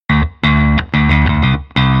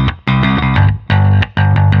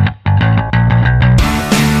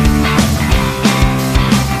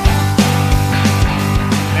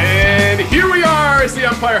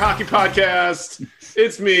Hockey Podcast.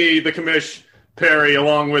 It's me, the commish, Perry,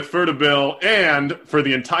 along with Ferda Bill, and for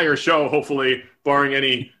the entire show, hopefully, barring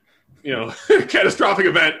any, catastrophic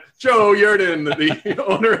event, Joe Yerdon, the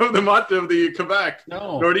owner of the Quebec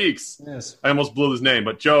Nordiques. Yes. I almost blew his name,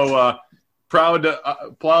 but Joe, proud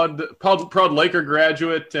Laker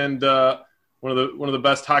graduate and one of the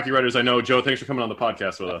best hockey writers I know. Joe, thanks for coming on the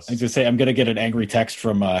podcast with us. I was gonna say I'm gonna get an angry text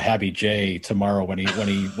from Habby J tomorrow when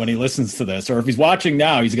he listens to this, or if he's watching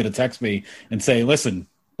now, he's gonna text me and say, "Listen,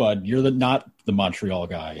 bud, you're not the Montreal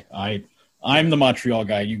guy. I'm the Montreal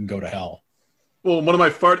guy. You can go to hell." Well, one of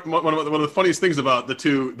the funniest things about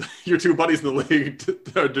your two buddies in the league,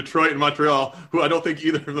 Detroit and Montreal, who I don't think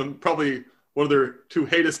either of them probably one of their two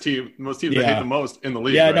teams they hate the most in the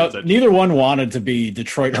league. Yeah, right? no, neither one wanted to be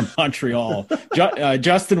Detroit or Montreal.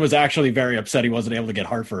 Justin was actually very upset he wasn't able to get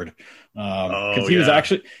Hartford because he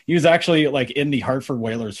was actually like in the Hartford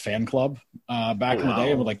Whalers fan club back in the day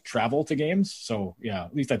and would like travel to games. So yeah,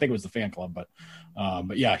 at least I think it was the fan club. But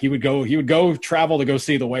yeah, he would go travel to go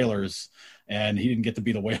see the Whalers. And he didn't get to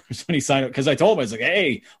be the Whalers when he signed up because I told him, I was like,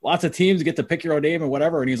 "Hey, lots of teams get to pick your own name and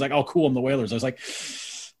whatever." And he's like, "Oh, cool, I'm the Whalers." I was like,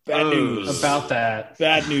 "Bad news about that.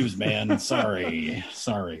 Bad news, man. Sorry."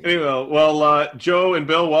 Anyway, well, Joe and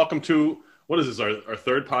Bill, welcome to what is this? Our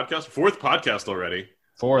third podcast, fourth podcast already.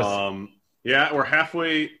 Fourth. Yeah, we're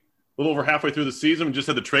a little over halfway through the season. We just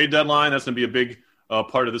had the trade deadline. That's going to be a big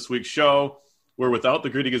part of this week's show. We're without the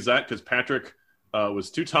Gritty Gazette because Patrick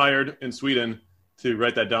was too tired in Sweden to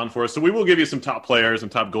write that down for us. So we will give you some top players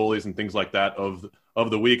and top goalies and things like that of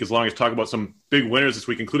the week, as long as talk about some big winners this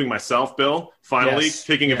week, including myself, Bill, finally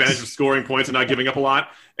taking advantage of scoring points and not giving up a lot.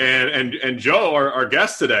 And Joe, our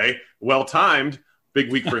guest today, well-timed,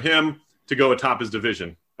 big week for him to go atop his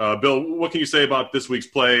division. Bill, what can you say about this week's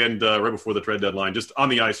play and right before the trade deadline, just on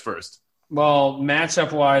the ice first? Well,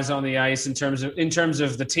 matchup-wise on the ice, in terms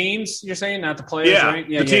of the teams, you're saying, not the players, right?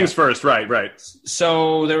 Yeah, the teams first, right.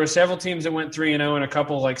 So there were several teams that went 3-0, and a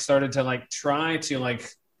couple started to try to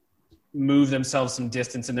move themselves some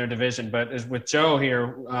distance in their division. But as with Joe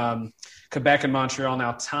here, Quebec and Montreal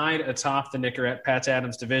now tied atop the Nicorette Patch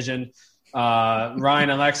Adams division. Ryan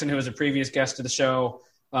Alexin, who was a previous guest to the show,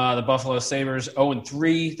 the Buffalo Sabres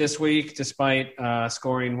 0-3 this week, despite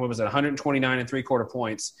scoring 129 and three-quarter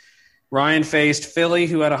points. Ryan faced Philly,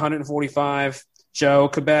 who had 145. Joe,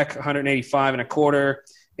 Quebec, 185 and a quarter.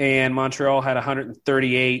 And Montreal had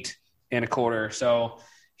 138 and a quarter. So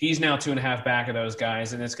he's now 2.5 back of those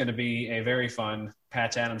guys, and it's going to be a very fun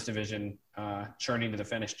Patch Adams division churning to the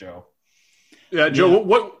finish, Joe. Yeah, Joe, yeah.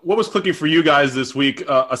 What was clicking for you guys this week,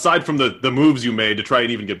 aside from the moves you made to try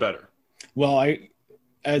and even get better? Well,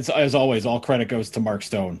 as always, all credit goes to Mark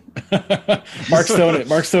Stone. Mark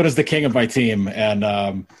Stone is the king of my team,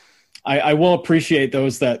 and I will appreciate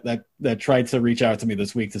those that tried to reach out to me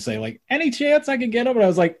this week to say, any chance I could get him? And I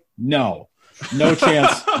was like, no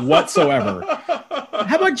chance whatsoever.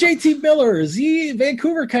 How about JT Miller? Is he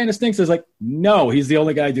Vancouver kind of stinks? I was like, no, he's the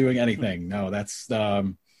only guy doing anything. No, that's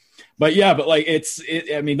but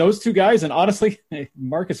I mean, those two guys, and honestly,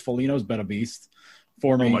 Marcus Foligno's been a beast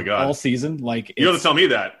for me all season. You have to tell me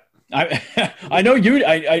that. I know you.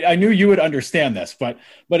 I knew you would understand this, but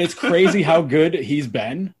it's crazy how good he's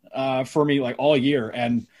been for me all year.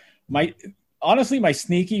 And my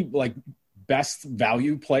sneaky best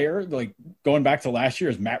value player going back to last year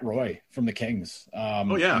is Matt Roy from the Kings. I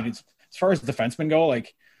mean, as far as defensemen go,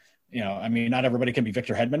 I mean, not everybody can be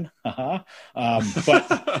Victor Hedman, but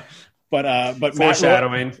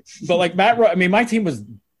foreshadowing. Matt Roy. I mean, my team was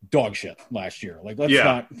dog shit last year.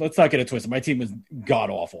 Let's not get it twisted. My team was god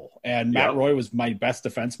awful, and Matt Roy was my best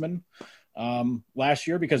defenseman last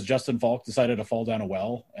year because Justin Falk decided to fall down a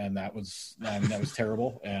well, and that was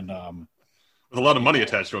terrible. And with a lot of money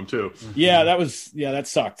attached to him too. That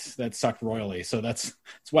sucked. That sucked royally. So that's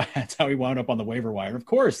how he wound up on the waiver wire. Of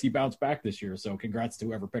course, he bounced back this year. So congrats to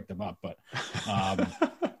whoever picked him up. But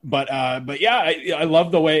yeah, I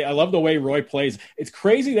love the way Roy plays. It's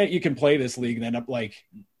crazy that you can play this league and end up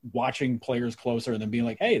watching players closer and then being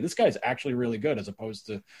like, hey, this guy's actually really good, as opposed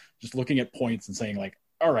to just looking at points and saying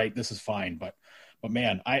all right, this is fine. But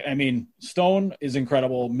man, I mean, Stone is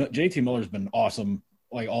incredible. JT Miller's been awesome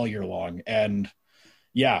all year long. And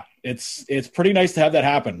yeah, it's pretty nice to have that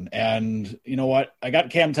happen. And you know what? I got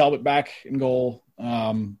Cam Talbot back in goal.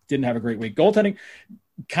 Didn't have a great week. Goaltending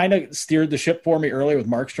kind of steered the ship for me early with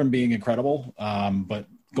Markstrom being incredible. But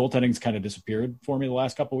goaltending's kind of disappeared for me the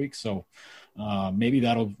last couple of weeks. So maybe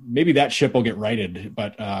that ship will get righted,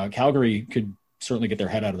 but Calgary could certainly get their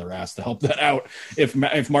head out of their ass to help that out if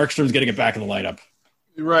Markstrom's getting it back in the lineup.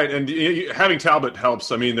 Right, and having Talbot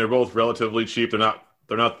helps. I mean, they're both relatively cheap. They're not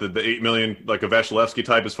they're not the $8 million like a Vasilevsky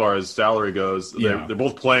type as far as salary goes. Yeah. They're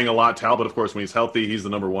both playing a lot. Talbot, of course, when he's healthy, he's the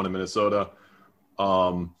number one in Minnesota.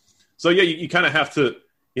 So yeah, you kind of have to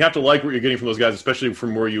like what you're getting from those guys, especially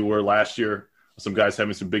from where you were last year. Some guys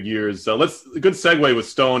having some big years. So good segue with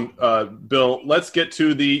Stone. Bill, let's get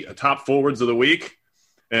to the top forwards of the week.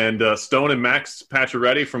 And Stone and Max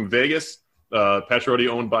Pacioretty from Vegas. Pacioretty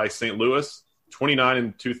owned by St. Louis. 29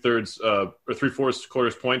 and 2/3 or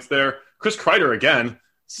 3/4 points there. Chris Kreider again,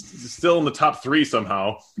 still in the top three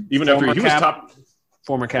somehow. Even after he was top.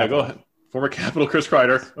 Former Capital. Yeah, go ahead. Former Capital Chris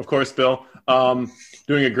Kreider, of course, Bill.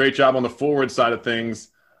 Doing a great job on the forward side of things.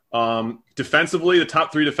 Defensively, the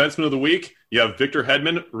top three defensemen of the week. You have Victor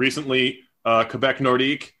Hedman, recently Quebec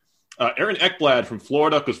Nordique. Aaron Ekblad from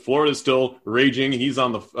Florida, because Florida is still raging. He's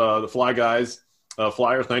on the Fly Guys.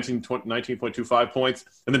 Flyers, 19.25 points.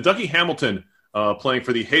 And then Dougie Hamilton playing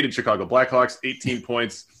for the hated Chicago Blackhawks, 18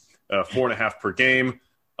 points, 4.5 per game.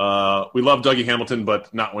 We love Dougie Hamilton,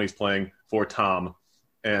 but not when he's playing for Tom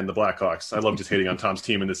and the Blackhawks. I love just hating on Tom's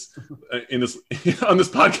team on this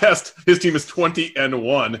podcast. His team is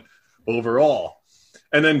 20-1 overall.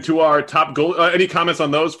 And then to our top goal. Any comments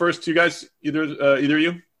on those first two guys? Either of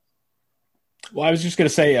you? Well, I was just going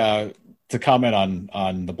to say to comment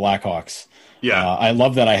on the Blackhawks. Yeah, I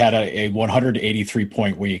love that I had a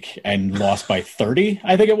 183-point week and lost by 30.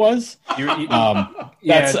 I think it was.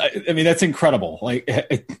 That's incredible. Like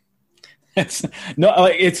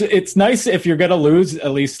it's nice if you're going to lose,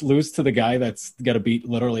 at least lose to the guy that's going to beat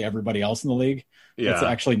literally everybody else in the league. Yeah, it's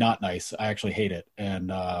actually not nice. I actually hate it.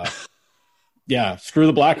 And yeah, screw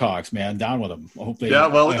the Blackhawks, man. Down with them. I hope they. Yeah,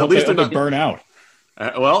 well, at least they're not burn out.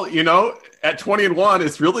 Well, at 20-1,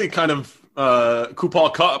 it's really kind of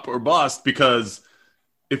Kupal Cup or bust, because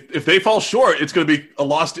if they fall short, it's going to be a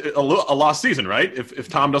lost season, right? If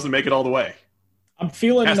Tom doesn't make it all the way. I'm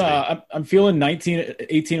feeling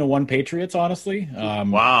 18-1 Patriots, honestly.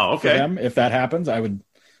 Wow, okay. For them, if that happens, I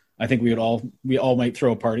think we all might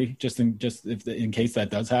throw a party just in case that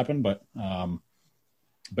does happen. But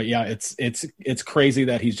yeah, it's crazy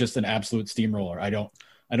that he's just an absolute steamroller. I don't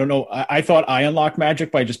know. I thought I unlocked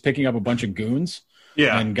magic by just picking up a bunch of goons.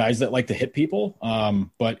 Yeah. And guys that like to hit people.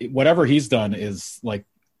 But whatever he's done is like,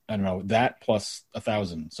 I don't know, that plus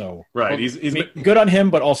 1,000. So right. He's good on him,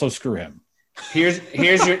 but also screw him. Here's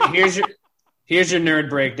your nerd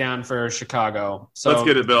breakdown for Chicago. So let's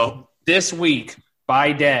get it, Bill. This week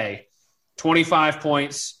by day, 25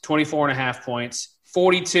 points, 24.5 points,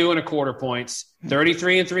 42.25 points,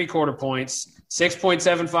 33.75 points,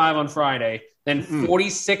 6.75 on Friday, then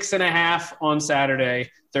 46.5 on Saturday,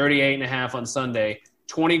 38.5 on Sunday,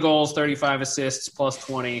 20 goals, 35 assists, plus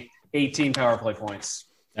 20, 18 power play points.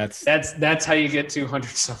 That's how you get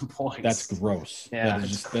 200-some points. That's gross. Yeah,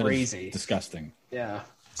 it's crazy. Disgusting. Yeah,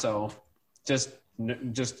 so just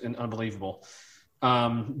unbelievable.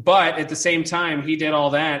 But at the same time, he did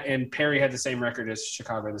all that, and Perry had the same record as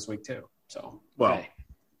Chicago this week too. So well,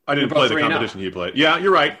 I didn't play the competition he played. Yeah,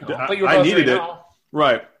 you're right. No, but I needed it.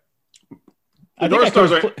 Right. The North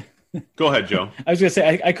Stars are. Go ahead, Joe. I was going to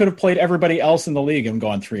say I could have played everybody else in the league and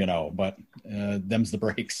gone 3-0, but them's the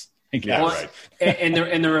breaks. Yeah, right.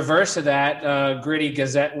 And the reverse of that, gritty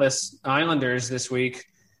Gazette-less Islanders this week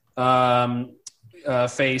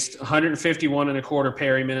faced 151.25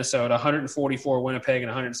 Perry, Minnesota, 144 Winnipeg, and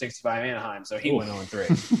 165 Anaheim. So he went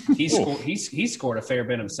 0-3. He scored a fair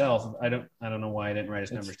bit himself. I don't know why I didn't write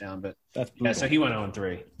his numbers down, but so he went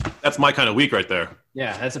 0-3. That's my kind of week right there.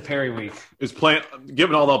 Yeah, that's a Perry week. Is playing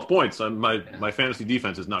giving all the points. My fantasy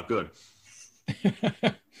defense is not good.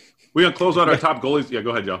 We gonna close out our top goalies. Yeah,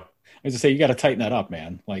 go ahead, Joe. I was to say you got to tighten that up,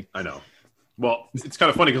 man. Like I know. Well, it's kind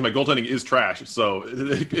of funny because my goaltending is trash, so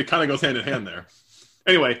it kind of goes hand in hand there.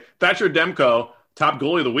 Anyway, Thatcher Demko, top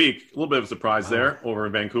goalie of the week. A little bit of a surprise there over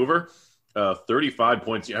in Vancouver. 35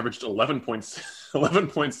 points. He averaged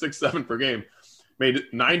 11.67 per game. Made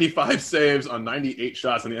 95 saves on 98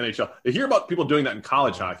 shots in the NHL. You hear about people doing that in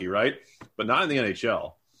college hockey, right? But not in the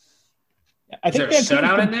NHL. Is there a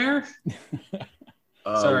shutout in there?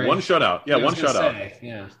 One shutout. Yeah, one shutout.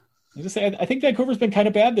 Yeah. I was just saying, I think Vancouver's been kind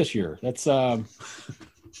of bad this year. That's I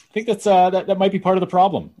think that might be part of the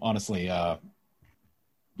problem, honestly. Yeah,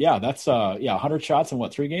 that's 100 shots in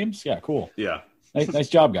 3 games? Yeah, cool. Yeah. Nice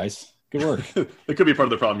job, guys. Good work. It could be part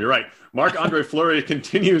of the problem. You're right. Marc-Andre Fleury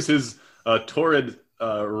continues his torrid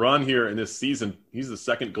run here in this season. He's the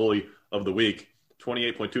second goalie of the week,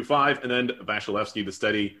 28.25. And then Vasilevsky, the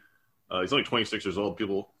steady. He's only 26 years old.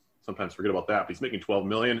 People sometimes forget about that, but he's making $12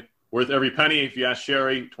 million. Worth every penny. If you ask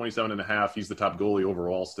Sherry, 27.5. He's the top goalie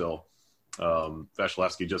overall still.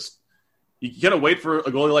 Vasilevsky you got to wait for a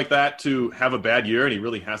goalie like that to have a bad year, and he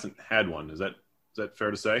really hasn't had one. Is that Is that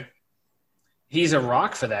fair to say? He's a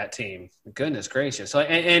rock for that team. Goodness gracious.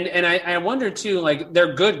 And I wonder too, like,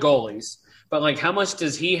 they're good goalies, but like, how much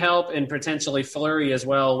does he help, and potentially Fleury as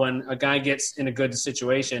well, when a guy gets in a good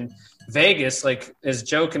situation? Vegas, like, as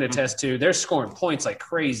Joe can attest to, they're scoring points like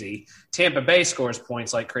crazy. Tampa Bay scores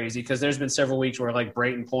points like crazy, because there's been several weeks where like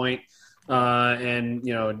Brayton Point and,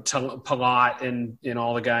 you know, Palat and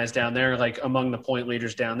all the guys down there, like among the point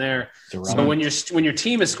leaders down there. So when your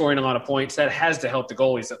team is scoring a lot of points, that has to help the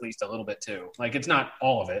goalies at least a little bit too. Like, it's not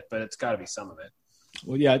all of it, but it's got to be some of it.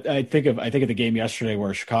 Well, yeah, I think of the game yesterday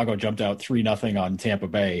where Chicago jumped out 3-0 on Tampa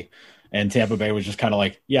Bay, and Tampa Bay was just kind of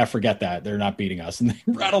like, yeah, forget that, they're not beating us, and they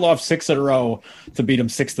rattled off 6 in a row to beat them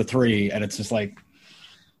 6-3, and it's just like,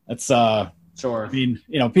 that's sure. I mean,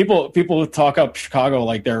 you know, people talk up Chicago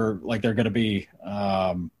like they're going to be,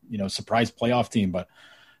 you know, surprise playoff team, but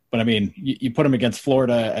I mean, you put them against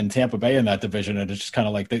Florida and Tampa Bay in that division, and it's just kind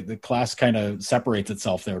of like the class kind of separates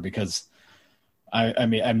itself there, because I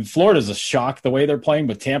mean, Florida's a shock the way they're playing,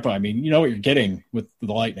 but Tampa, I mean, you know what you're getting with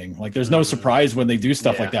the Lightning. Like, there's no surprise when they do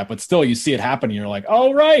stuff like that, but still, you see it happen, and you're like,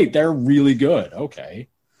 oh, right, they're really good. Okay.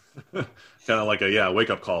 Kind of like a wake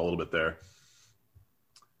up call a little bit there.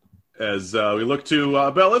 As we look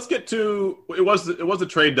to Bill, let's get to it was a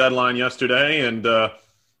trade deadline yesterday, and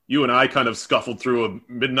you and I kind of scuffled through a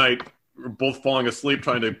midnight, both falling asleep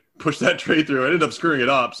trying to push that trade through. I ended up screwing it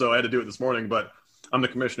up, so I had to do it this morning. But I'm the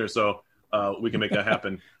commissioner, so we can make that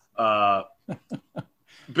happen.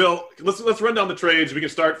 Bill, let's run down the trades. We can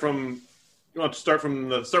start from. You want to start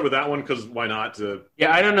with that one, because why not?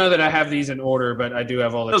 Yeah, I don't know that I have these in order, but I do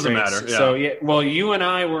have all the doesn't trades. Matter. Yeah. So yeah, well, you and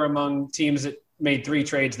I were among teams that made 3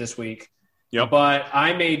 trades this week. Yep. But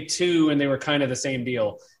I made 2, and they were kind of the same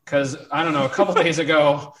deal. Because, I don't know, a couple days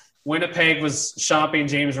ago, Winnipeg was shopping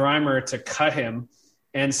James Reimer to cut him.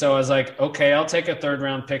 And so I was like, okay, I'll take a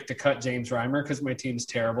 3rd-round pick to cut James Reimer because my team's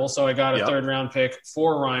terrible. So I got a 3rd-round pick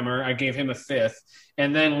for Reimer. I gave him a 5th.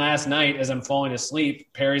 And then last night, as I'm falling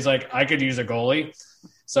asleep, Perry's like, I could use a goalie.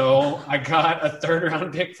 So I got a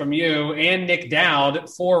 3rd-round pick from you and Nick Dowd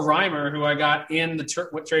for Reimer, who I got in the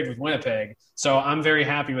trade with Winnipeg. So I'm very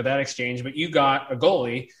happy with that exchange. But you got a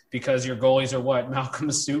goalie, because your goalies are what? Malcolm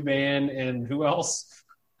Subban and who else?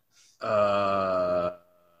 I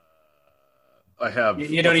have.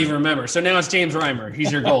 You don't even remember. So now it's James Reimer.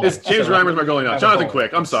 He's your goalie. It's James Reimer's my goalie now. Jonathan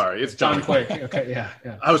Quick. I'm sorry. It's John Quick. Okay, yeah.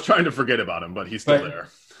 I was trying to forget about him, but he's still there.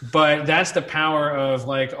 But that's the power of,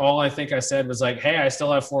 like, all I think I said was like, hey, I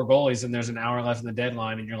still have 4 goalies and there's an hour left in the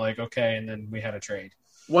deadline, and you're like, okay, and then we had a trade.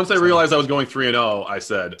 Once I realized I was going 3-0, I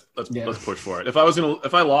said, let's push for it. If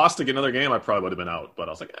I lost to get another game, I probably would have been out. But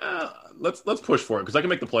I was like, let's push for it, because I can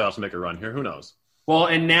make the playoffs and make a run here. Who knows? Well,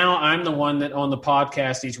 and now I'm the one that on the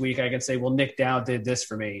podcast each week I can say, well, Nick Dowd did this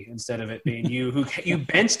for me, instead of it being you who you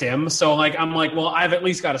benched him. So like, I'm like, well, I've at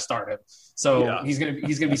least got to start him. So he's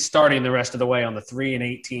gonna be starting the rest of the way on the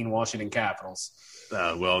 3-18 Washington Capitals.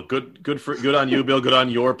 Well, good on you, Bill. Good on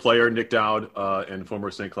your player, Nick Dowd, and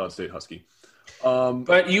former St. Cloud State Husky.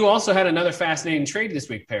 But you also had another fascinating trade this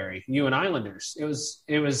week, Perry. You and Islanders. It was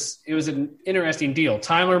an interesting deal.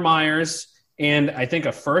 Tyler Myers and I think a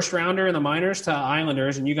 1st rounder in the minors to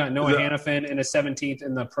Islanders, and you got Noah Hannafin and a 17th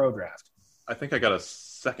in the pro draft. I think I got a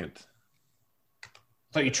 2nd.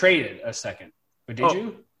 But you traded a 2nd. But did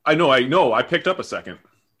you? I know. I picked up a 2nd.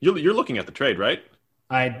 You're looking at the trade, right?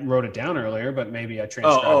 I wrote it down earlier, but maybe I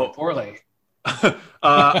transcribed it poorly.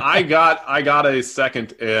 I got a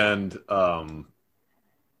 2nd and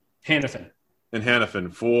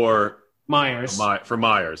Hannafin for Myers. For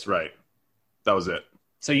Myers, right? That was it.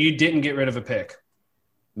 So you didn't get rid of a pick?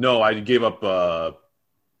 No, I gave up. I'll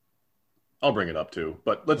bring it up too.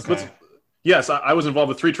 But let's. Yes, I was involved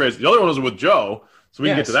with 3 trades. The other one was with Joe, so we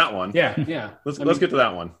can get to that one. Yeah. Let's get to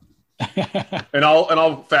that one. and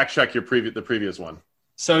I'll fact check the previous one.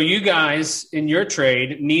 So you guys in your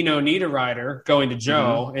trade, Nino Niederreiter going to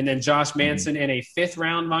Joe, and then Josh Manson in a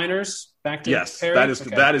 5th-round minors back to Perry?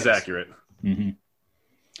 that is accurate. Mm-hmm.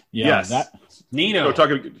 Yeah, yes. Nino.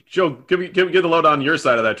 Joe, give the load on your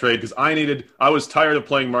side of that trade, because I was tired of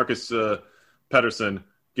playing Marcus Pettersson,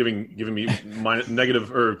 giving me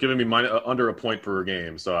negative, or giving me under a point per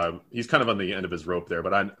game. So he's kind of on the end of his rope there.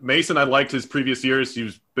 But Mason, I liked his previous years.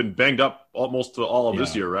 He's been banged up almost to all of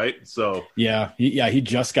this year, right? So he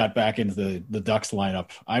just got back into the Ducks lineup.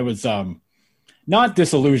 I was not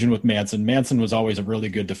disillusioned with Manson. Manson was always a really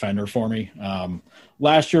good defender for me.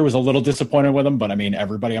 Last year was a little disappointed with him, but I mean,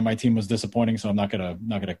 everybody on my team was disappointing, so I'm not gonna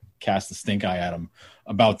cast the stink eye at him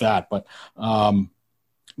about that.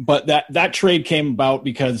 But that trade came about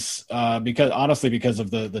because of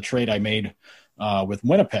the trade I made with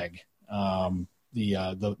Winnipeg.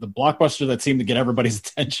 blockbuster that seemed to get everybody's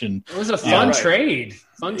attention. It was a fun trade.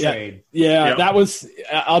 Trade. Yeah, that was.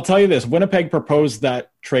 I'll tell you this: Winnipeg proposed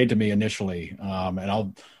that trade to me initially, and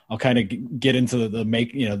I'll kind of get into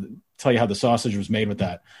tell you how the sausage was made with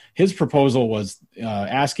that. His proposal was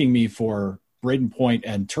asking me for Braden Point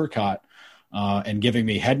and Turcotte, and giving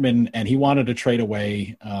me Hedman, and he wanted to trade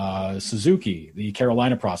away Suzuki, the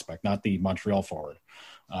Carolina prospect, not the Montreal forward.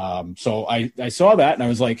 So I saw that and I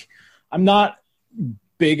was like, I'm not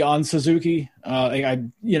big on Suzuki.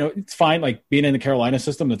 It's fine. Like being in the Carolina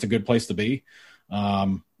system, that's a good place to be.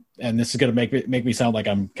 And this is going to make me sound like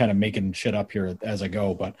I'm kind of making shit up here as I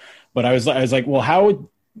go. But I was like, well,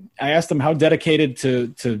 I asked him, how dedicated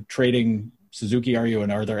to trading Suzuki are you?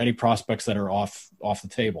 And are there any prospects that are off the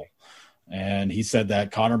table? And he said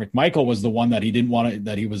that Connor McMichael was the one that he didn't want to,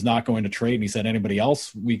 that he was not going to trade. And he said, anybody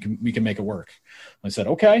else, we can make it work. I said,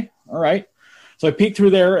 okay, all right. So I peeked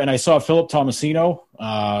through there and I saw Philip Tomasino,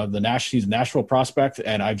 he's a Nashville prospect,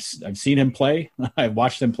 and I've seen him play. I've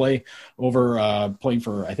watched him play over playing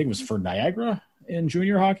for, I think it was for Niagara in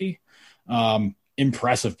junior hockey.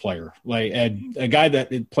 Impressive player, like a guy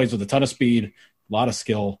that plays with a ton of speed, a lot of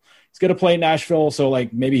skill. He's going to play in Nashville, so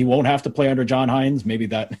like maybe he won't have to play under John Hines. Maybe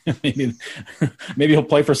he'll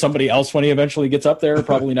play for somebody else when he eventually gets up there,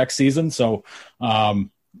 probably next season. So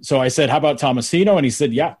I said, how about Tomasino? And he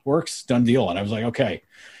said, yeah, works, done deal. And I was like, okay,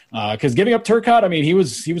 because giving up Turcotte, I mean, he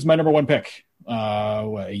was my number one pick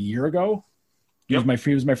a year ago. He was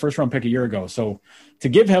my first round pick a year ago. So to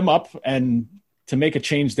give him up and to make a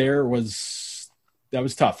change there was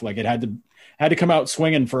tough. Like it had to come out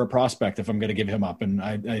swinging for a prospect if I'm going to give him up. And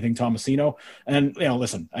I think Tomasino, and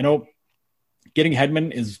listen, I know getting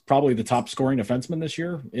Hedman is probably the top scoring defenseman this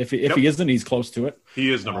year. If he isn't, he's close to it.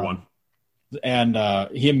 He is number one. And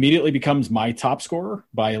he immediately becomes my top scorer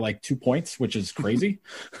by like 2 points, which is crazy.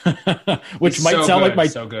 Which it's might so sound good,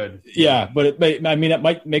 like so good. Yeah, but it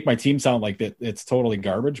might make my team sound like that it's totally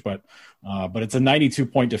garbage, but it's a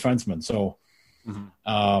 92-point defenseman. So,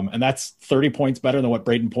 and that's 30 points better than what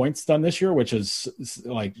Braden Point's done this year, which is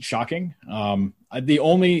like shocking. The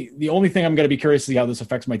only thing I'm going to be curious to see how this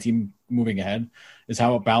affects my team moving ahead is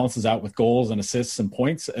how it balances out with goals and assists and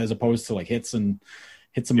points as opposed to like hits and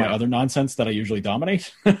my other nonsense that I usually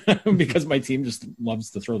dominate because my team just loves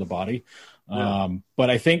to throw the body. But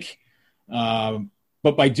I think, but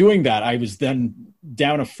by doing that, I was then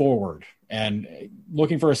down a forward and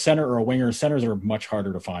looking for a center or a winger. Centers are much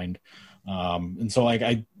harder to find. And so like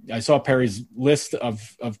I saw Perry's list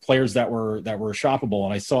of players that were shoppable,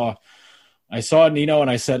 and I saw Nino, and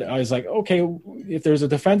I was like, okay, if there's a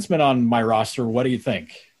defenseman on my roster, what do you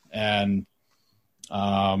think? And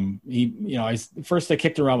first I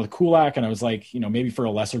kicked around with Kulak, and I was like, maybe for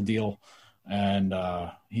a lesser deal. And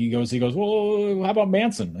he goes, well, how about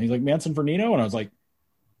Manson? And he's like, Manson for Nino? And I was like,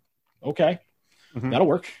 okay, that'll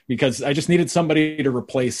work, because I just needed somebody to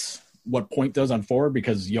replace what Point does on forward,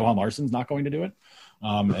 because Johan Larsson's not going to do it.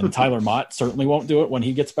 And Tyler Mott certainly won't do it when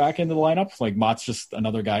he gets back into the lineup. Like Mott's just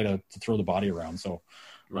another guy to throw the body around. So,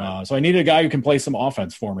 so I needed a guy who can play some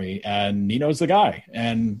offense for me, and Nino's the guy,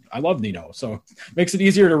 and I love Nino. So it makes it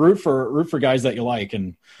easier to root for guys that you like.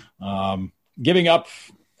 And giving up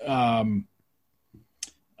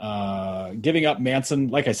Manson,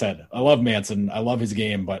 like I said, I love Manson. I love his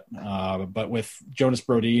game, but with Jonas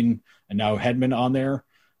Brodin and now Hedman on there,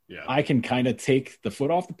 I can kind of take the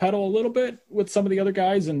foot off the pedal a little bit with some of the other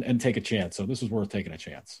guys and take a chance. So this was worth taking a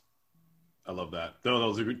chance. I love that. No,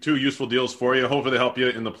 those are two useful deals for you. Hopefully they help you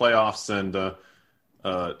in the playoffs and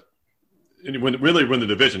really win the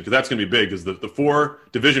division, because that's going to be big, because the 4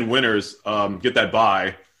 division winners get that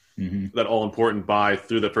bye, that all-important bye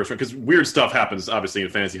through that first round, because weird stuff happens, obviously, in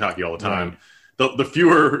fantasy hockey all the time. Right. The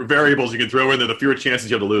fewer variables you can throw in there, the fewer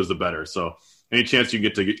chances you have to lose, the better. So any chance you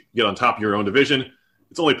get on top of your own division,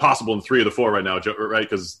 it's only possible in 3 of the 4 right now, right?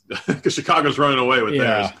 Because Chicago's running away with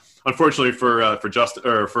theirs. Unfortunately for Justin,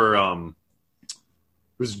 or for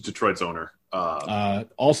who's Detroit's owner?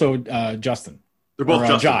 Also Justin. They're both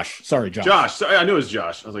Justin. Josh. Sorry, Josh. Josh. Sorry, I knew it was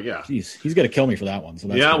Josh. I was like, yeah. Jeez, he's going to kill me for that one. So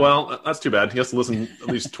that's cool. Well, that's too bad. He has to listen at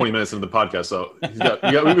least 20 minutes into the podcast. So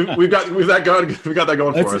we've got that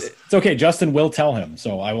going for us. It's okay. Justin will tell him.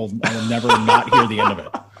 So I will never not hear the end of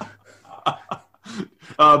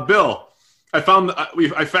it. Bill, I found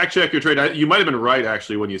I fact checked your trade. You might have been right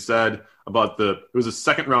actually when you said about it was a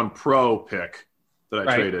second round pro pick that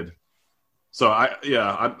I traded. So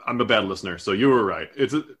I'm a bad listener. So you were right.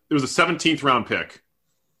 It was a 17th round pick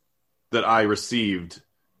that I received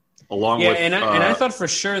along with. And I thought for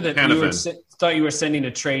sure that you were sending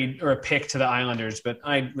a trade or a pick to the Islanders, but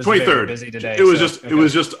I was 23rd. Very busy today.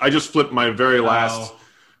 I just flipped my very last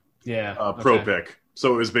pro pick.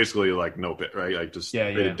 So it was basically like no pick, right? I just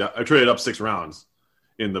I traded up 6 rounds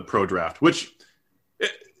in the pro draft, which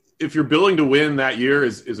if you're building to win that year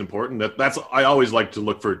is important. That's I always like to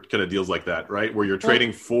look for kind of deals like that, right? Where you're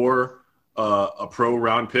trading for a pro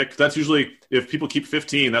round pick. That's usually if people keep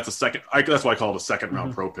 15, that's a second. That's why I call it a second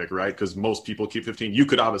round pro pick, right? Because most people keep 15. You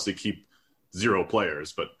could obviously keep 0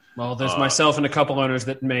 players, but there's myself and a couple owners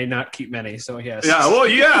that may not keep many. So yes,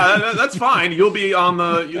 that's fine. You'll be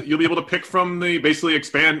on you'll be able to pick from the basically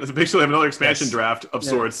have another expansion draft of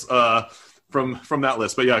sorts from that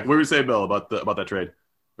list. But what were you say, Bill, about that trade?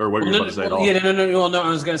 Or what were you about to say at all? No. I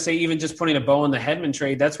was going to say, even just putting a bow on the Hedman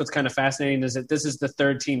trade, that's what's kind of fascinating is that this is the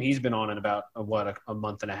 3rd team he's been on in about a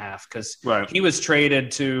month and a half, because he was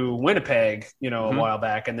traded to Winnipeg, a while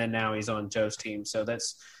back, and then now he's on Joe's team. So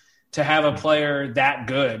that's to have a player that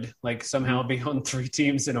good, like somehow be on 3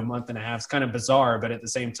 teams in a month and a half is kind of bizarre, but at the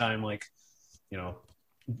same time,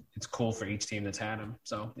 it's cool for each team that's had him.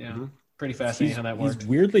 So pretty fascinating how that worked. He's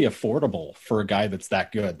weirdly affordable for a guy that's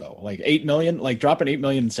that good, though. Like $8 million, like dropping $8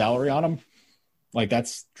 million salary on him, like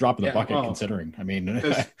that's dropping the bucket. Considering, I'm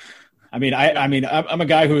a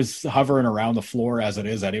guy who's hovering around the floor as it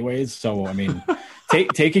is, anyways. So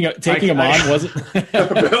taking him on wasn't.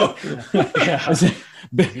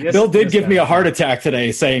 Bill did give me a heart attack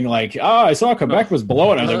today, saying like, I saw Quebec was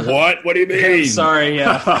below it. I was like, what? What do you mean? Sorry,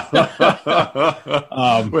 I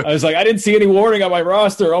was like, I didn't see any warning on my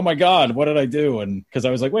roster. Oh my God, what did I do? And because I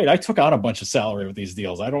was like, wait, I took on a bunch of salary with these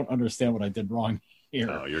deals. I don't understand what I did wrong here.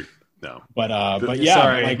 But yeah,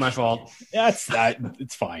 sorry, my fault. Yeah,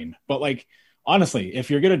 it's fine. But like, honestly,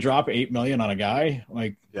 if you're gonna drop $8 million on a guy,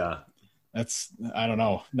 that's I don't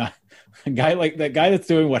know. Not a guy like that guy that's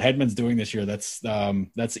doing what Hedman's doing this year. That's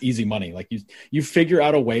easy money. Like you figure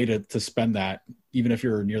out a way to spend that, even if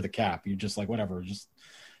you're near the cap. You just like whatever, just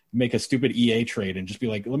make a stupid EA trade and just be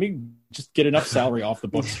like, let me just get enough salary off the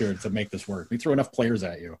books here to make this work. We throw enough players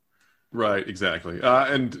at you. Right, exactly.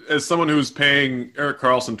 And as someone who's paying Erik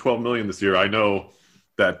Karlsson $12 million this year, I know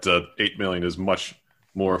that $8 million is much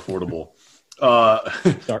more affordable.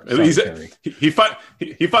 He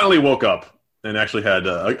finally woke up and actually had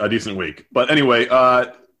a decent week. But anyway,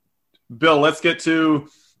 Bill, let's get to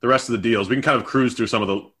the rest of the deals. We can kind of cruise through some of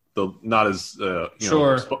the not as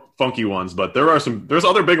funky ones, but there's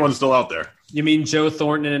other big ones still out there. You mean Joe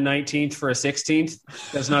Thornton in a 19th for a 16th?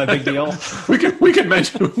 That's not a big deal. we can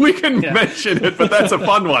mention it, but that's a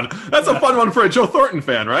fun one. That's a fun one for a Joe Thornton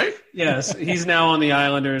fan, right? Yes, he's now on the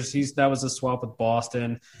Islanders. That was a swap with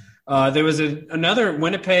Boston. There was another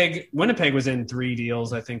Winnipeg. Winnipeg was in 3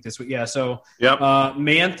 deals, I think, this week. Yeah, so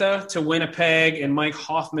Mantha to Winnipeg and Mike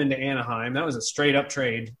Hoffman to Anaheim. That was a straight-up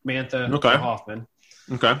trade, Mantha to Hoffman.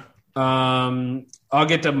 Okay. I'll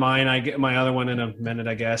get to mine. I get my other one in a minute,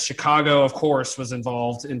 I guess. Chicago, of course, was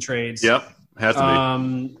involved in trades. Yep, has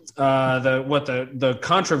to be. The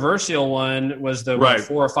controversial one was the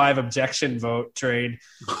 4 or 5 objection vote trade.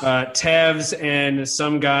 Tevs and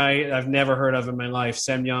some guy I've never heard of in my life,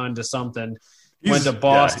 Semyon to something, went to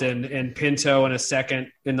Boston, and Pinto and a second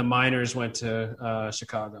in the minors went to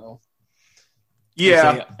Chicago.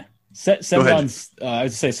 Yeah. Semyon's I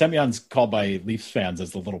would say Semyon's called by Leafs fans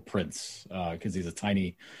as the Little Prince because he's a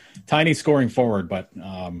tiny scoring forward, but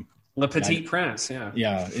Le Petit Prince,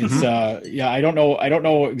 it's I don't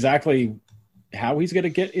know exactly how he's going to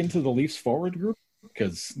get into the Leafs forward group,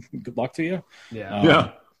 because good luck to you.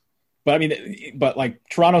 But but like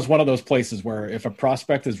Toronto's one of those places where if a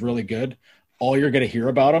prospect is really good, all you're going to hear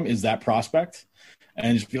about him is that prospect.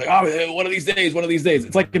 And just be like, one of these days.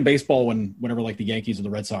 It's like in baseball whenever like the Yankees or the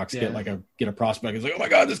Red Sox get a prospect. It's like, oh my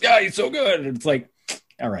God, this guy, he's so good. And it's like,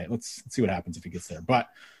 all right, let's see what happens if he gets there. But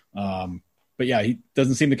yeah, he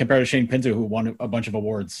doesn't seem to compare to Shane Pinto, who won a bunch of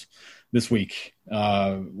awards this week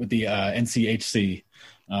with the NCHC,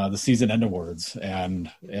 the season end awards, and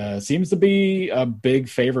seems to be a big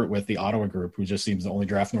favorite with the Ottawa group, who just seems to only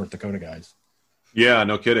draft North Dakota guys. Yeah,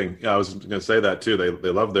 no kidding. Yeah, I was going to say that too. They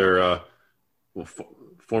love their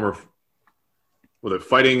former. Well, they're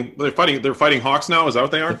fighting Hawks now. Is that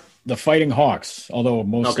what they are? The Fighting Hawks. Although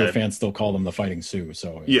most of their fans still call them the Fighting Sioux.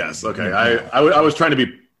 So yes, okay. I was trying to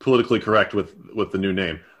be politically correct with the new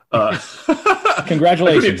name.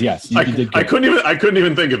 Congratulations! Yes, you did. I couldn't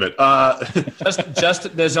even think of it.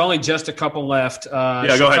 There's only just a couple left. Go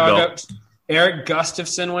ahead, Bill. Erik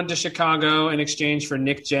Gustafsson went to Chicago in exchange for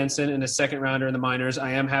Nick Jensen in a second rounder in the minors.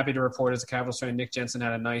 I am happy to report as a Capitals fan, Nick Jensen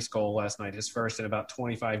had a nice goal last night, his first in about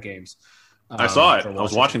 25 games. I saw it. I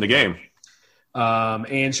was watching the game.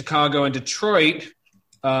 And Chicago and Detroit,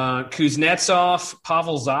 Kuznetsov,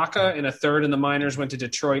 Pavel Zacha in a third in the minors went to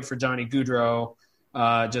Detroit for Johnny Gaudreau.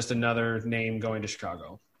 Just another name going to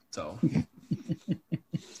Chicago. So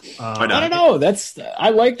I don't know. I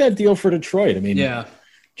like that deal for Detroit. I mean, yeah.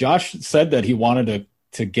 Josh said that he wanted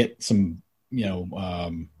to get some,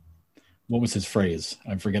 what was his phrase?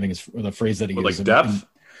 I'm forgetting the phrase that he used. Like depth?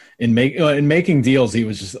 In making deals, he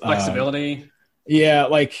was just flexibility. Yeah,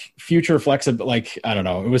 like future flexible. Like, I don't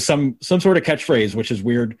know. It was some sort of catchphrase, which is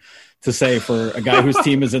weird to say for a guy whose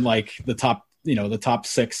team is in like the top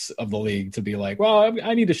 6 of the league to be like, well,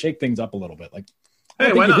 I need to shake things up a little bit. Like,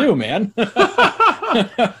 hey, why not? You do, man.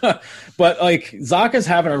 But like Zacha's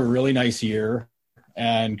having a really nice year.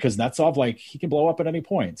 And Kuznetsov, like, he can blow up at any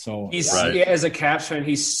point. So he's as a Caps fan,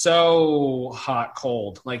 he's so hot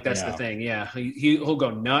cold. Like that's the thing. Yeah, he'll go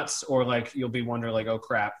nuts, or like you'll be wondering, like, oh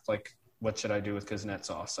crap, like what should I do with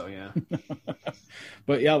Kuznetsov? So yeah.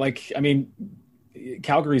 But yeah, like I mean,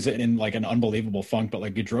 Calgary's in like an unbelievable funk, but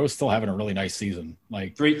like Gaudreau's still having a really nice season.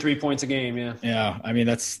 Like three points a game. Yeah. Yeah, I mean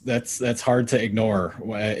that's hard to ignore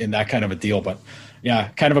in that kind of a deal. But yeah,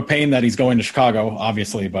 kind of a pain that he's going to Chicago,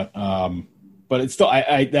 obviously, but. But it's still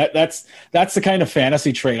that's the kind of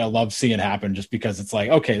fantasy trade I love seeing happen, just because it's like,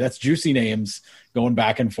 okay, that's juicy names going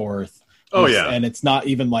back and forth. Oh yeah, and it's not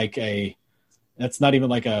even like a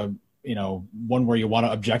one where you want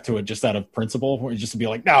to object to it just out of principle, or just to be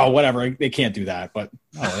like, no, whatever, they can't do that. But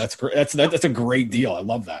that's great. That's a great deal. I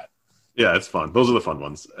love that. Yeah, it's fun. Those are the fun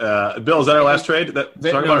ones. Bill, is that our last trade?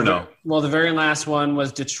 No. Well, the very last one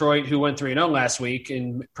was Detroit, who went 3-0 last week,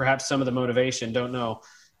 and perhaps some of the motivation, don't know.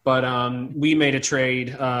 But we made a trade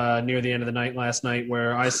near the end of the night last night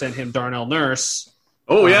where I sent him Darnell Nurse.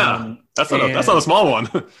 Oh, yeah. That's not a small one.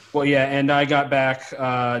 Well, yeah, and I got back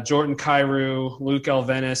Jordan Kyrou, Luke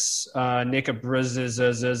Elvenis, Nick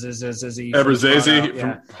Eberzazi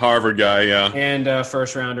from Harvard guy, yeah. And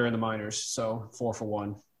first rounder in the minors, so 4 for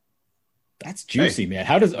 1. That's juicy, man.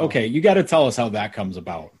 You got to tell us how that comes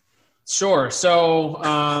about. Sure. So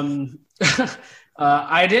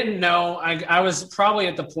I didn't know. I was probably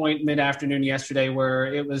at the point mid-afternoon yesterday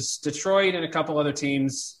where it was Detroit and a couple other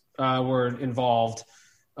teams were involved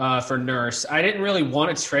for Nurse. I didn't really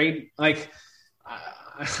want to trade. Like,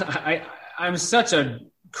 I'm such a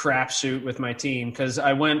crapshoot with my team because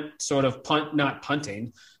I went sort of not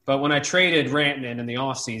punting, but when I traded Rantanen in the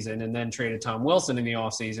offseason and then traded Tom Wilson in the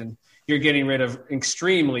offseason, you're getting rid of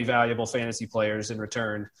extremely valuable fantasy players in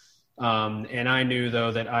return. And I knew,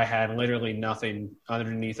 though, that I had literally nothing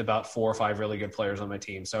underneath about 4 or 5 really good players on my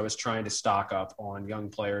team. So I was trying to stock up on young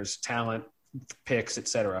players, talent, picks,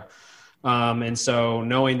 etc. And so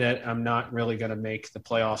knowing that I'm not really going to make the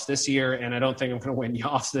playoffs this year, and I don't think I'm going to win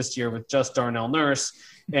Yoffs this year with just Darnell Nurse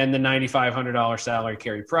and the $9,500 salary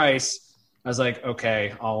Carey Price, I was like,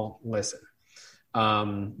 okay, I'll listen.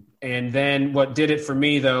 And then what did it for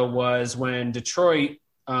me, though, was when Detroit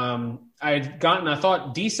I had gotten, I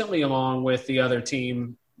thought, decently along with the other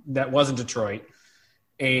team that wasn't Detroit.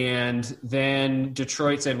 And then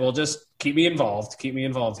Detroit said, well, just keep me involved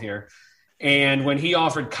here. And when he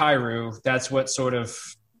offered Kyrou, that's what sort of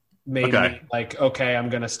made me like, okay, I'm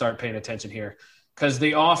going to start paying attention here. Because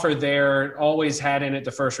the offer there always had in it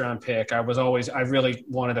the first round pick. I really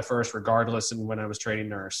wanted a first regardless. And when I was trading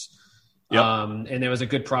Nurse. Yep. And there was a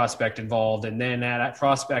good prospect involved. And then that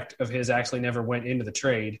prospect of his actually never went into the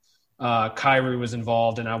trade. Kyrou was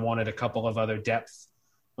involved, and I wanted a couple of other depth,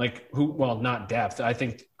 not depth. I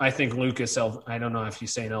think Lucas, I don't know if you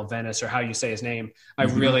say Elvenis or how you say his name. I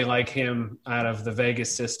really like him out of the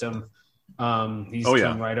Vegas system. He's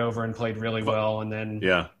come right over and played really well. And then,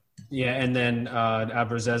 and then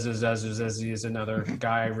Abrazezi is another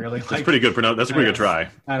guy I really like. That's pretty good. That's a pretty good try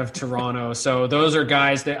out of Toronto. So those are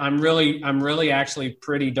guys that I'm really actually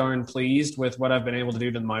pretty darn pleased with what I've been able to do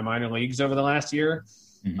to my minor leagues over the last year.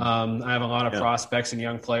 Mm-hmm. I have a lot of prospects and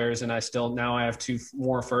young players, and I have 2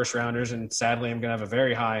 more first rounders, and sadly I'm going to have a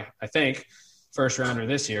very high, I think, first rounder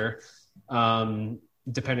this year,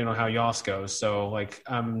 depending on how Yoss goes. So like,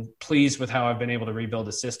 I'm pleased with how I've been able to rebuild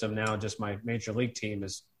the system. Now just my major league team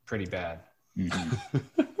is pretty bad.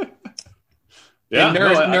 Mm-hmm.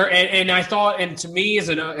 And I thought, and to me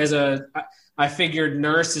I figured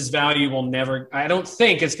Nurse's value will never, I don't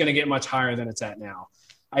think it's going to get much higher than it's at now.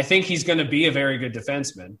 I think he's going to be a very good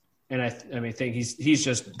defenseman. And I think he's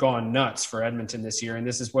just gone nuts for Edmonton this year. And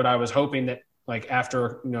this is what I was hoping that, like,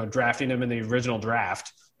 after, drafting him in the original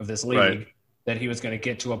draft of this league, that he was going to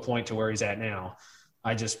get to a point to where he's at now.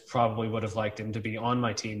 I just probably would have liked him to be on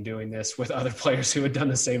my team doing this with other players who had done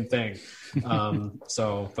the same thing.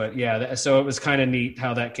 So it was kind of neat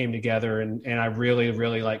how that came together. And I really,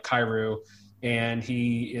 really like Kyrou, and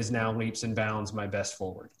he is now leaps and bounds my best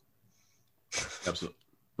forward. Absolutely.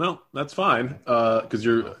 Well, that's fine, because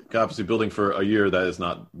you're obviously building for a year that is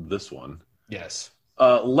not this one. Yes.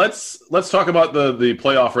 Let's talk about the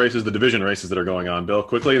playoff races, the division races that are going on, Bill,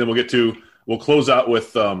 quickly, and then we'll close out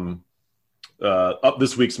with up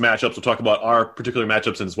this week's matchups. We'll talk about our particular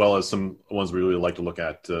matchups as well as some ones we really like to look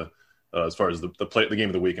at as far as the game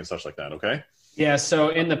of the week and such like that. Okay. Yeah. So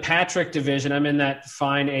in the Patrick division, I'm in that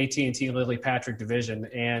fine AT&T Lilly Patrick division,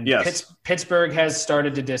 and yes. Pittsburgh has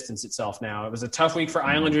started to distance itself now. It was a tough week for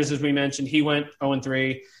Islanders, as we mentioned. He went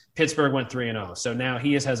 0-3. Pittsburgh went 3-0. So now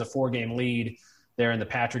he has a 4-game lead there in the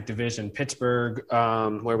Patrick division. Pittsburgh,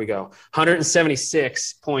 where we go,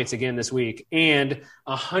 176 points again this week and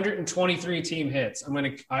 123 team hits.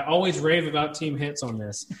 I always rave about team hits on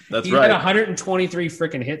this. That's he right. had 123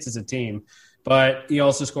 freaking hits as a team, but he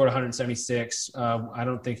also scored 176. I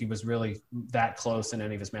don't think he was really that close in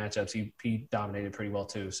any of his matchups. He dominated pretty well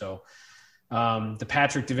too. So the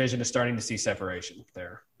Patrick division is starting to see separation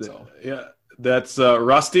there. So yeah. That's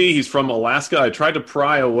Rusty. He's from Alaska. I tried to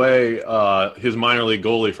pry away his minor league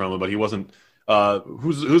goalie from him, but he wasn't.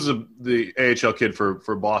 Who's the AHL kid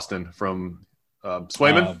for Boston from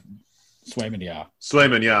Swayman? Swayman, yeah.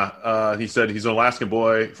 Swayman, yeah. He said he's an Alaskan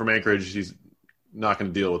boy from Anchorage. He's not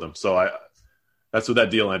going to deal with him. So that's what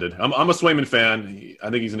that deal ended. I'm a Swayman fan.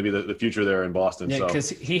 I think he's going to be the future there in Boston. Yeah, because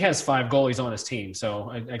he has 5 goalies on his team,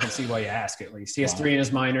 so I can see why you ask. At least he has 3 in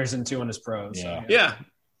his minors and 2 in his pros. Yeah. So, yeah.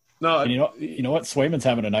 No, and you know what? Swayman's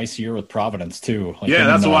having a nice year with Providence too.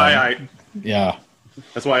 That's why I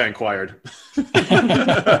inquired.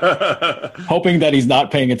 Hoping that he's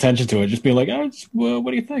not paying attention to it, just being like, what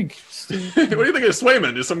do you think? What do you think of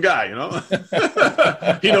Swayman? Just some guy,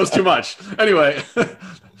 he knows too much. Anyway,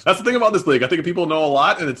 that's the thing about this league. I think people know a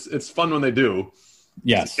lot, and it's fun when they do.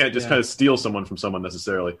 Yes, you can't just kind of steal someone from someone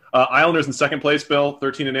necessarily. Islanders in second place, Bill,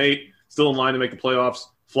 13-8, still in line to make the playoffs.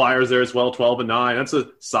 Flyers there as well, 12-9. That's a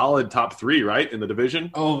solid top 3, right, in the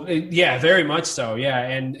division? Oh, yeah, very much so. Yeah,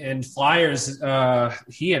 and Flyers,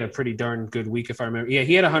 he had a pretty darn good week, if I remember. Yeah,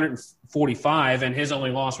 he had 145, and his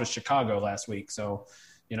only loss was Chicago last week. So,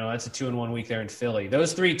 that's a 2-1 week there in Philly.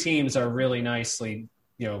 Those 3 teams are really nicely,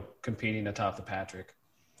 competing atop the Patrick.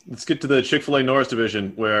 Let's get to the Chick-fil-A Norris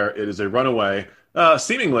division, where it is a runaway,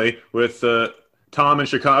 seemingly with Tom in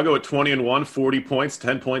Chicago at 20-1, 40 points,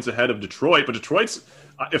 10 points ahead of Detroit. But Detroit's,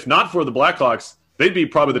 if not for the Blackhawks, they'd be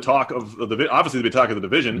probably the talk of the obviously they'd be talk of the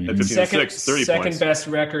division at 15-6, 30 points. Second best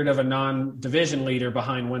record of a non-division leader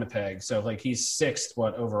behind Winnipeg. So he's 6th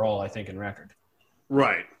overall, I think, in record.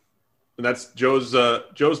 Right. And that's Joe's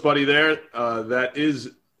buddy there. That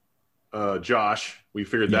is Josh. We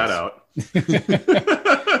figured that out.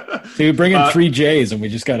 So you bring in 3 J's, and we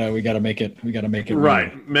gotta make it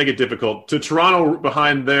right. Weird. Make it difficult. To Toronto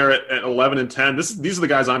behind there at 11-10. These are the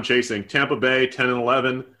guys I'm chasing. Tampa Bay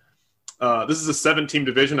 10-11. This is a 7-team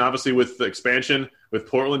division, obviously with the expansion, with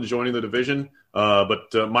Portland joining the division.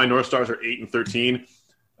 But my North Stars are 8-13.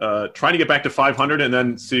 Trying to get back to 500, and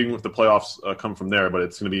then seeing if the playoffs come from there. But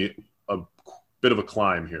it's going to be a bit of a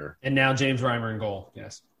climb here. And now James Reimer in goal.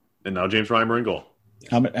 Yes. And now James Reimer in goal.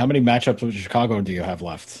 How many matchups with Chicago do you have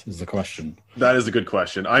left is the question. That is a good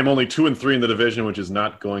question. I'm only 2-3 in the division, which is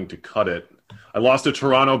not going to cut it. I lost to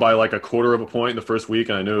Toronto by like a quarter of a point in the first week,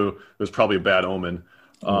 and I knew it was probably a bad omen.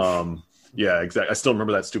 Yeah, exactly. I still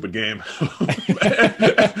remember that stupid game.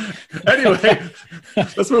 Anyway,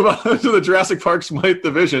 let's move on to the Jurassic Park Smythe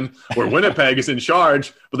division, where Winnipeg is in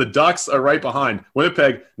charge, but the Ducks are right behind.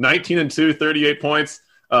 Winnipeg 19-2, 38 points.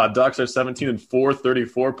 Ducks are 17-4,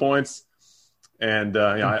 34 points. And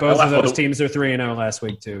both of those teams are 3-0 last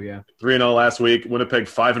week too. Yeah, 3-0 last week. Winnipeg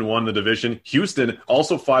 5-1 in the division. Houston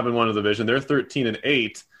also 5-1 in the division. They're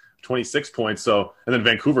 13-8, 26 points. So, and then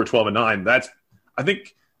Vancouver 12-9. That's, I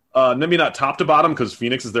think, maybe not top to bottom because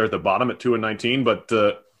Phoenix is there at the bottom at 2-19, but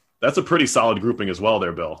that's a pretty solid grouping as well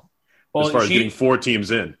there, Bill. Well, as far as getting 4 teams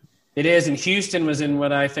in. It is, and Houston was in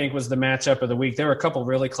what I think was the matchup of the week. There were a couple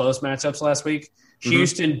really close matchups last week.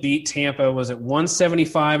 Houston beat Tampa, was at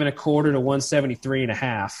 175.25 to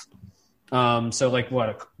 173.5. So a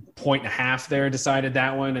point and a half there decided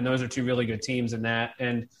that one, and those are 2 really good teams in that.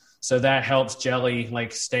 And so that helps Jelly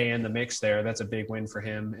stay in the mix there. That's a big win for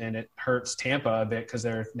him, and it hurts Tampa a bit because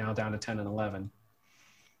they're now down to 10-11.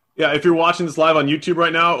 Yeah, if you're watching this live on YouTube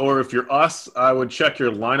right now, or if you're us, I would check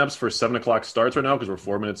your lineups for 7 o'clock starts right now because we're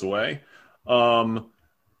 4 minutes away.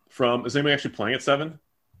 Is anybody actually playing at 7?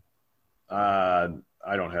 I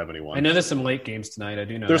don't have anyone. I know there's some late games tonight. I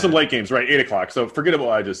do know there's some late games, right? 8 o'clock. So forget about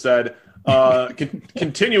what I just said.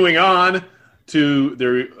 Continuing on to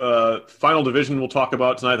their final division we'll talk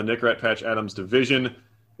about tonight, the Nick Rat Patch Adams division,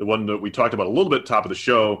 the one that we talked about a little bit top of the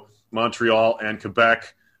show, Montreal and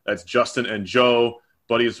Quebec. That's Justin and Joe.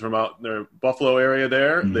 Buddies from out their Buffalo area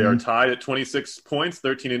there. Mm-hmm. They are tied at 26 points,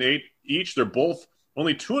 13-8 each. They're both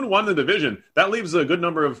only 2-1 in the division. That leaves a good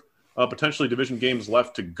number of potentially division games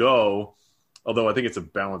left to go, although I think it's a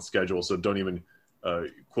balanced schedule, so don't even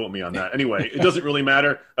quote me on that. Anyway, it doesn't really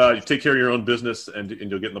matter. You take care of your own business, and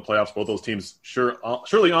you'll get in the playoffs. Both those teams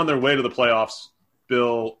surely on their way to the playoffs.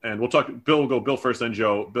 Bill, and we'll talk. Bill will go Bill first, then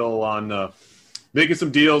Joe. Bill on making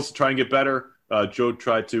some deals, try and get better. Joe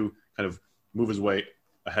tried to kind of move his way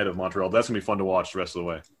ahead of Montreal. That's going to be fun to watch the rest of the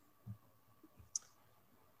way.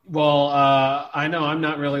 Well, I know I'm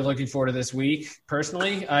not really looking forward to this week.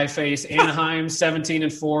 Personally, I face Anaheim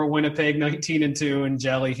 17-4, Winnipeg 19-2, and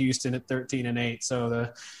Jelly Houston at 13-8. So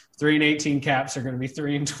the 3-18 Caps are going to be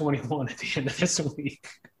 3-21 at the end of this week.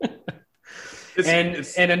 And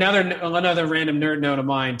another random nerd note of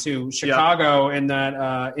mine too. Chicago in that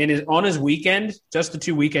on his weekend, just the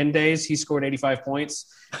 2 weekend days, he scored 85 points,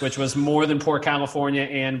 which was more than poor California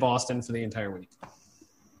and Boston for the entire week.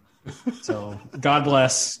 So God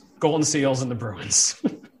bless Golden Seals and the Bruins.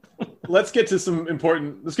 Let's get to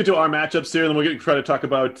our matchups here, and then we'll try to talk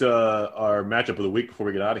about our matchup of the week before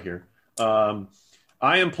we get out of here.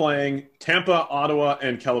 I am playing Tampa, Ottawa,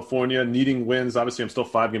 and California, needing wins. Obviously, I'm still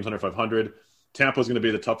 5 games under 500. Tampa is going to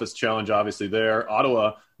be the toughest challenge, obviously, there.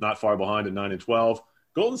 Ottawa, not far behind at 9-12.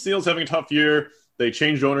 Golden Seals having a tough year. They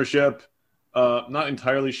changed ownership. Not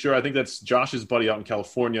entirely sure. I think that's Josh's buddy out in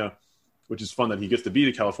California, which is fun that he gets to be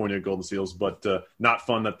the California Golden Seals, but not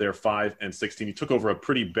fun that they're 5-16. He took over a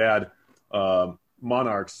pretty bad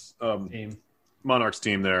Monarchs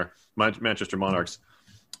team there, Manchester Monarchs.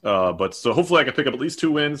 But so hopefully I can pick up at least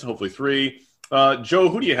 2 wins, hopefully 3. Joe,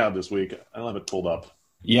 who do you have this week? I don't have it pulled up.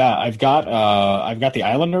 Yeah, I've got the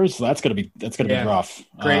Islanders. So that's gonna be rough.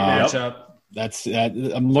 Great matchup.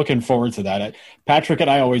 I'm looking forward to that. Patrick and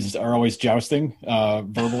I are always jousting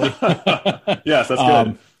verbally. Yes, that's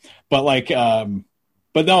good. But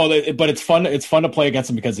it's fun. It's fun to play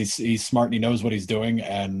against him because he's smart and he knows what he's doing,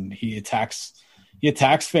 and he attacks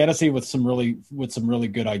fantasy with some really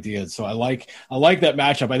good ideas. So I like that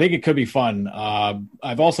matchup. I think it could be fun.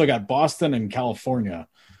 I've also got Boston and California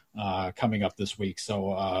coming up this week.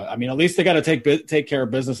 So at least they got to take care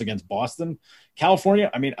of business against Boston. California,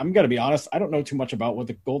 I'm going to be honest, I don't know too much about what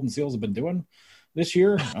the Golden Seals have been doing this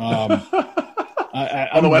year. On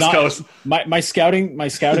the West Coast, my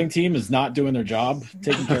scouting team is not doing their job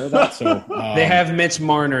taking care of that. So they have Mitch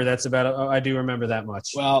Marner. That's about. I do remember that much.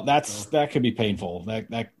 Well, that could be painful.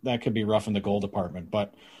 That could be rough in the goal department.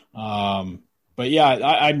 But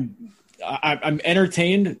yeah, I'm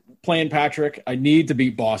entertained playing Patrick. I need to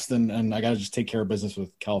beat Boston, and I got to just take care of business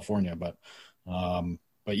with California. But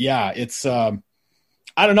yeah, it's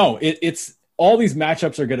I don't know. It's all these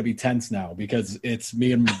matchups are going to be tense now because it's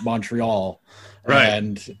me and Montreal, right?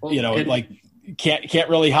 And can't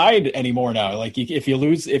really hide anymore now. Like if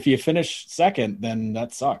you finish second, then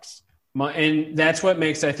that sucks. And that's what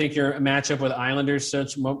makes, I think, your matchup with Islanders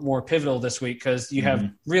such more pivotal this week because you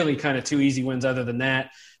have really kind of 2 easy wins. Other than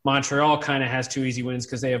that, Montreal kind of has 2 easy wins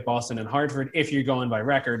because they have Boston and Hartford if you're going by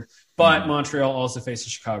record. But Montreal also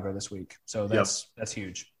faces Chicago this week, so that's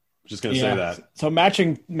huge. Just going to say that. So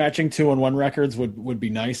matching 2-1 records would be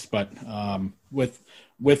nice, but with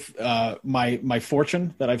my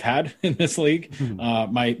fortune that I've had in this league,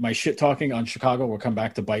 my shit talking on Chicago will come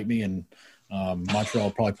back to bite me, and Montreal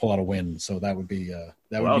will probably pull out a win. So that would be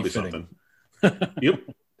would be fitting. Something. Yep,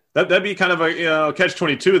 that'd be kind of a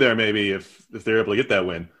catch-22 there, maybe if they're able to get that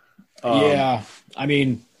win. Yeah, I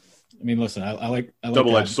mean, listen, I like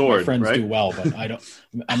double-edged sword. My friends right? do well, but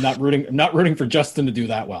I'm not rooting for Justin to do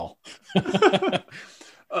that well.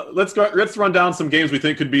 Let's run down some games we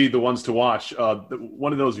think could be the ones to watch.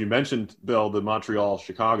 One of those you mentioned, Bill, the Montreal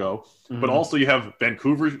Chicago, but also you have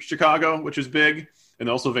Vancouver Chicago, which is big, and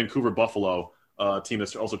also Vancouver Buffalo, team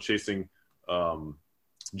that's also chasing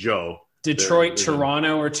Joe. Detroit,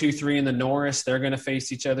 Toronto are 2-3 in the Norris. They're going to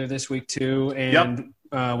face each other this week too. And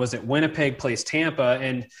was it Winnipeg plays Tampa?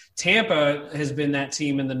 And Tampa has been that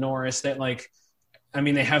team in the Norris that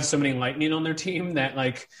they have so many Lightning on their team that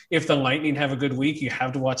if the Lightning have a good week, you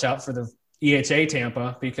have to watch out for the EHA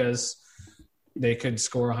Tampa because they could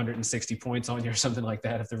score 160 points on you or something like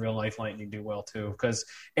that if the real life Lightning do well too.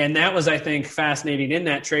 And that was, I think, fascinating in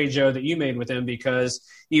that trade, Joe, that you made with him because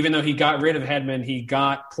even though he got rid of Hedman, he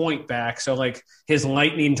got Point back. So his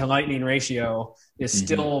Lightning to Lightning ratio is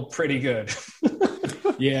still pretty good.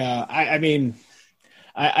 Yeah.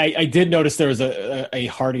 I did notice there was a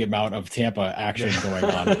hearty amount of Tampa action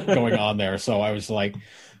going on there. So I was like,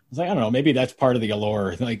 I don't know, maybe that's part of the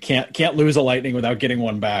allure. Can't lose a Lightning without getting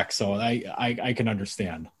one back. So I can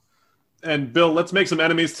understand. And Bill, let's make some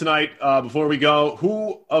enemies tonight before we go.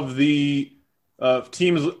 Who of the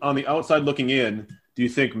teams on the outside looking in do you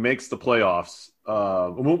think makes the playoffs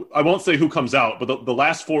I won't say who comes out, but the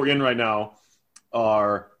last 4 in right now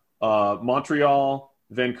are Montreal,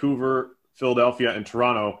 Vancouver, Philadelphia, and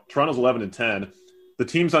Toronto. Toronto's 11-10. The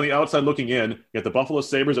teams on the outside looking in, you got the Buffalo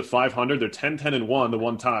Sabres at 500. They're 10-10-1, the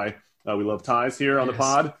one tie. We love ties here on the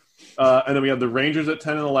pod. And then we have the Rangers at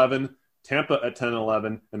 10-11, Tampa at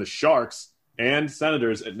 10-11, and the Sharks and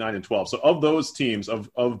Senators at 9-12. So of those teams, of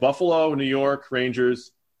Buffalo, New York,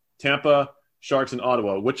 Rangers, Tampa, Sharks, and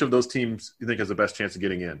Ottawa, which of those teams do you think has the best chance of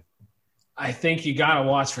getting in? I think you got to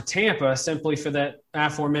watch for Tampa simply for that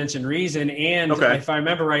aforementioned reason. And if I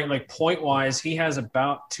remember right, like point-wise, he has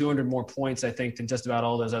about 200 more points, I think, than just about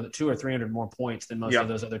all those other 200 or 300 more points than most of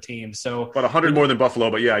those other teams. So about 100 more than Buffalo,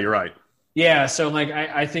 but yeah, you're right. Yeah, so like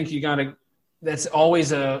I think you got to – that's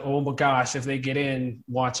always oh my gosh, if they get in,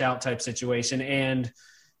 watch out type situation. And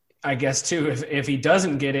I guess, too, if he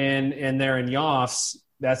doesn't get in and they're in Yoffs,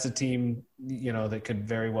 that's a team, that could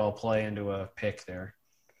very well play into a pick there.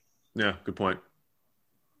 Yeah, good point.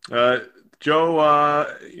 Joe,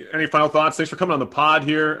 any final thoughts? Thanks for coming on the pod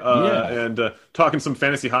here and talking some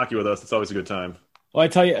fantasy hockey with us. It's always a good time. Well, I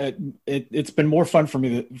tell you, it's been more fun for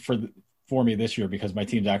me for me this year because my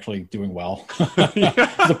team's actually doing well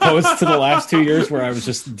as opposed to the last 2 years where I was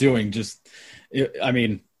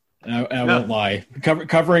I won't lie.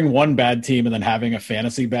 Covering one bad team and then having a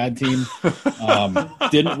fantasy bad team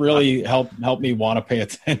didn't really help me want to pay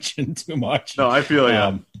attention too much. No, I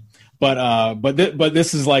feel But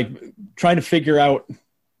this is like trying to figure out,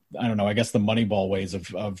 I don't know, I guess the Moneyball ways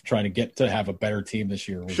of trying to get to have a better team this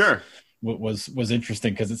year was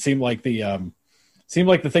interesting because it seemed like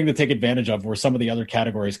the thing to take advantage of were some of the other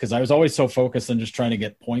categories because I was always so focused on just trying to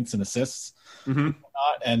get points and assists. Mm-hmm.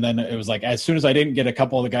 And then it was like, as soon as I didn't get a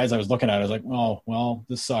couple of the guys I was looking at, I was like, oh, well,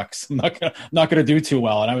 this sucks. I'm not going to do too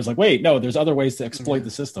well. And I was like, wait, no, there's other ways to exploit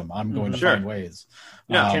the system. I'm going to find ways.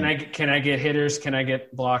 Yeah. Can I get hitters? Can I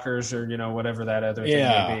get blockers or, whatever that other thing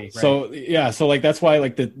may be? Right? So like, that's why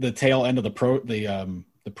like the tail end of the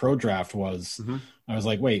pro draft was, I was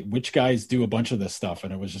like, wait, which guys do a bunch of this stuff?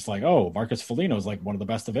 And it was just like, oh, Marcus Foligno is like one of the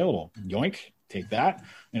best available. Yoink, take that.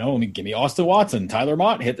 Give me Austin Watson, Tyler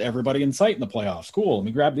Mott, hit everybody in sight in the playoffs. Cool. Let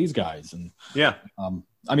me grab these guys. And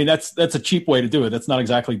that's a cheap way to do it. That's not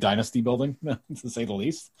exactly dynasty building, to say the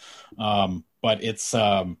least. But it's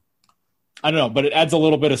I don't know, but it adds a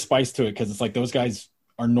little bit of spice to it because it's like those guys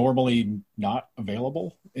are normally not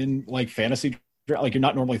available in like fantasy. Like you're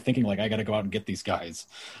not normally thinking like I got to go out and get these guys,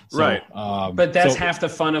 right? But that's half the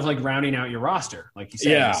fun of like rounding out your roster, like you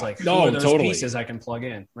said. Yeah, it's like who are those pieces I can plug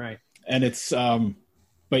in, right? And it's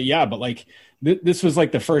but like this was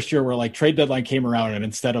like the first year where like trade deadline came around, and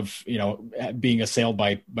instead of being assailed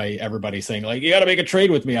by everybody saying like you got to make a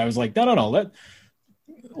trade with me, I was like no,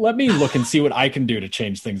 let me look and see what I can do to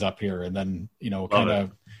change things up here, and then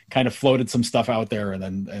kind of floated some stuff out there.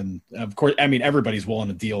 And of course, I mean, everybody's willing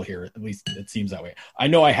to deal here. At least it seems that way. I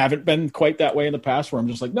know I haven't been quite that way in the past where I'm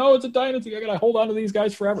just like, no, it's a dynasty. I got to hold on to these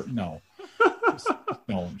guys forever. No,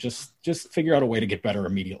 just figure out a way to get better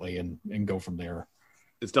immediately and go from there.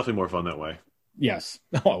 It's definitely more fun that way. Yes.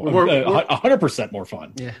 100% more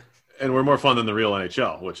fun. Yeah. And we're more fun than the real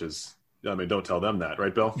NHL, which is, don't tell them that,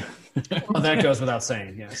 right, Bill? Well, that goes without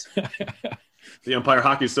saying, yes. The Empire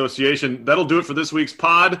Hockey Association. That'll do it for this week's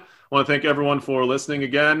pod. I want to thank everyone for listening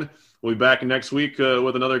again. We'll be back next week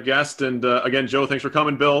with another guest. And again, Joe, thanks for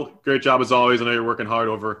coming. Bill, great job as always. I know you're working hard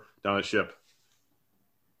over down at Ship.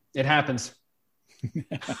 It happens.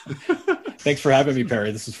 Thanks for having me,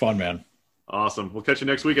 Perry. This is fun, man. Awesome. We'll catch you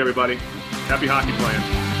next week, everybody. Happy hockey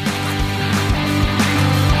playing.